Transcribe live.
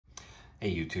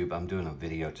Hey YouTube, I'm doing a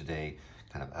video today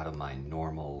kind of out of my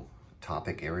normal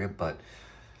topic area, but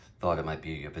thought it might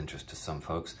be of interest to some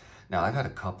folks. Now, I've had a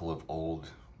couple of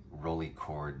old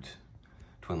Rolleicord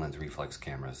twin lens reflex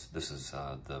cameras. This is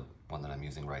the one that I'm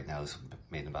using right now. This was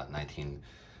made in about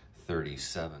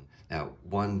 1937. Now,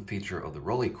 one feature of the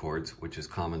Rolleicords, which is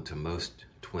common to most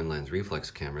twin lens reflex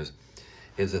cameras,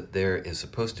 is that there is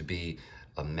supposed to be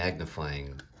a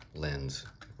magnifying lens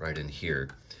right in here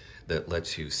that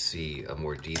lets you see a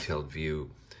more detailed view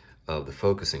of the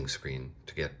focusing screen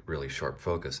to get really sharp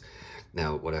focus.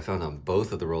 Now, what I found on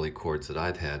both of the Rolleicords that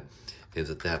I've had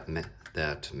is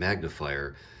that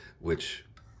magnifier, which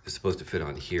is supposed to fit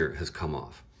on here, has come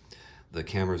off. The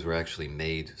cameras were actually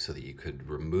made so that you could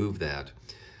remove that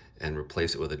and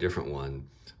replace it with a different one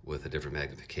with a different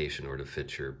magnification or to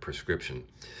fit your prescription.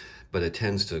 But it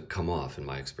tends to come off in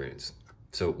my experience.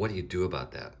 So what do you do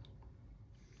about that?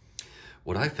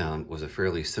 What I found was a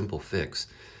fairly simple fix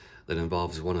that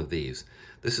involves one of these.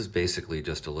 This is basically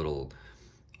just a little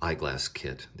eyeglass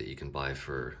kit that you can buy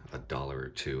for $1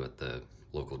 or $2 at the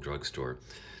local drugstore.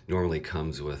 Normally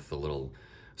comes with a little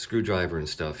screwdriver and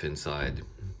stuff inside.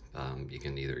 You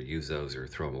can either use those or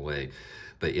throw them away,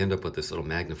 but you end up with this little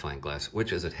magnifying glass,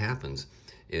 which, as it happens,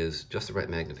 is just the right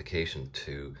magnification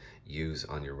to use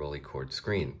on your Rolleicord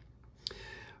screen.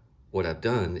 What I've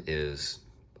done is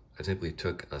I simply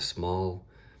took a small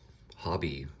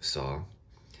hobby saw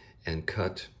and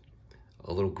cut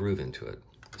a little groove into it.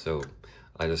 So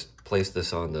I just placed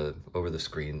this on over the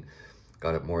screen,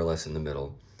 got it more or less in the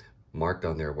middle, marked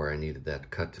on there where I needed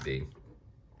that cut to be,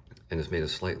 and just made a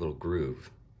slight little groove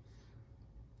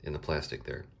in the plastic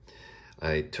there.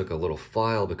 I took a little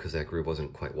file because that groove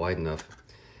wasn't quite wide enough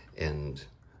and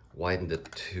widened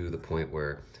it to the point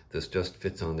where this just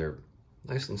fits on there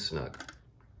nice and snug.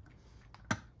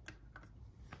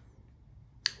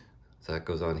 So that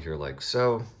goes on here like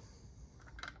so.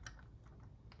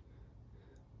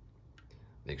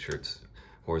 Make sure it's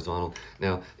horizontal.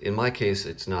 Now, in my case,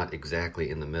 it's not exactly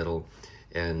in the middle.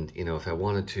 And, you know, if I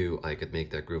wanted to, I could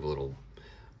make that groove a little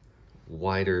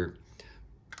wider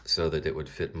so that it would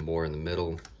fit more in the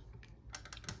middle.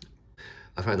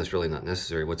 I find this really not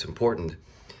necessary. What's important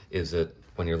is that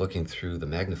when you're looking through the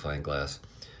magnifying glass,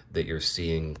 that you're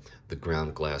seeing the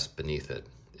ground glass beneath it.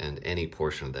 And any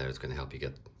portion of that is going to help you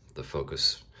get the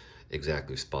focus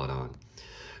exactly spot on.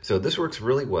 So this works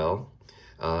really well.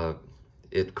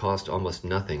 It cost almost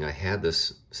nothing. I had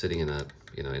this sitting in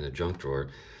a junk drawer,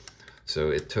 so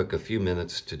it took a few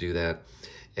minutes to do that.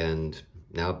 And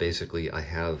now basically I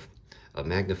have a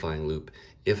magnifying loupe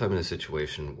if I'm in a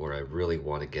situation where I really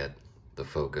want to get the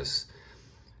focus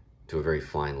to a very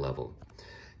fine level.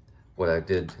 What I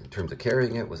did in terms of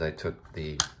carrying it was I took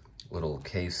the little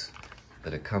case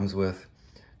that it comes with,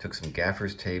 took some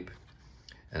gaffer's tape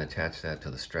and attached that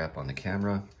to the strap on the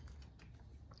camera.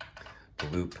 The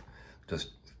loupe just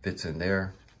fits in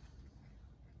there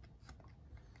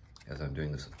as I'm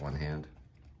doing this with one hand,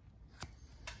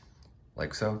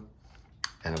 like so,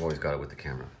 and I've always got it with the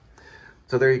camera.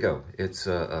 So there you go. It's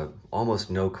a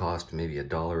almost no cost, maybe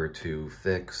 $1 or $2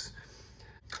 fix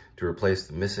to replace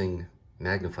the missing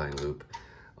magnifying loupe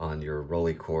on your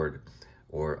Rolleicord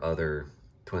or other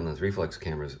twin lens reflex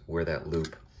cameras where that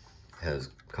loupe has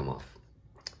come off.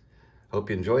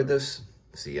 Hope you enjoyed this.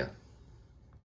 See ya.